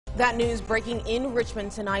That news breaking in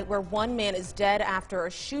Richmond tonight, where one man is dead after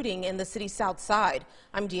a shooting in the city's south side.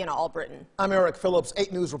 I'm Deanna Albritton. I'm Eric Phillips.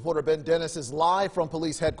 8 News reporter Ben Dennis is live from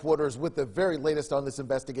police headquarters with the very latest on this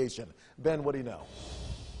investigation. Ben, what do you know?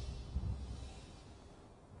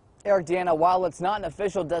 Eric, Deanna, while it's not an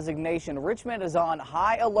official designation, Richmond is on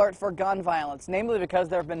high alert for gun violence, namely because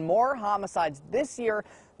there have been more homicides this year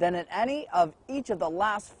than in any of each of the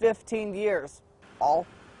last 15 years. All,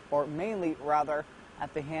 or mainly rather,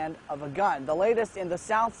 at the hand of a gun. The latest in the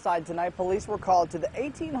south side tonight, police were called to the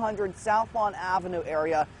 1800 Southlawn Avenue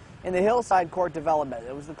area in the Hillside Court development.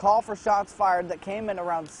 It was the call for shots fired that came in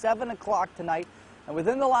around 7 o'clock tonight, and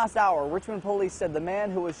within the last hour, Richmond police said the man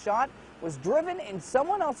who was shot was driven in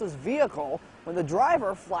someone else's vehicle when the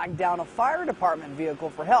driver flagged down a fire department vehicle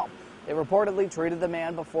for help. They reportedly treated the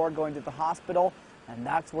man before going to the hospital, and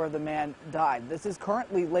that's where the man died. This is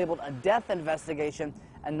currently labeled a death investigation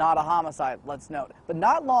and not a homicide, let's note. But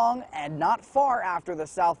not long and not far after the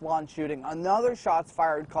Southlawn shooting, another shots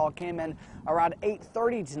fired call came in around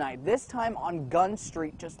 8:30 tonight, this time on Gun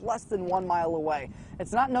Street, just less than 1 mile away.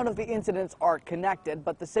 It's not known if the incidents are connected,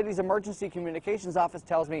 but the city's emergency communications office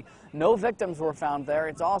tells me no victims were found there.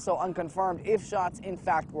 It's also unconfirmed if shots in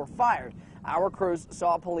fact were fired. Our crews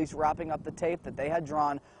saw police wrapping up the tape that they had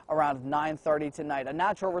drawn around 9:30 tonight. A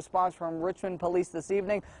natural response from Richmond Police this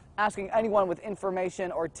evening, asking anyone with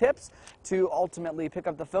information or tips to ultimately pick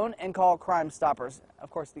up the phone and call Crime Stoppers. Of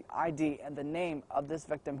course, the ID and the name of this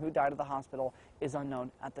victim who died at the hospital is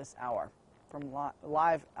unknown at this hour. From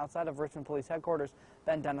live outside of Richmond Police Headquarters,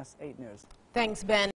 Ben Dennis, 8 News. Thanks, Ben.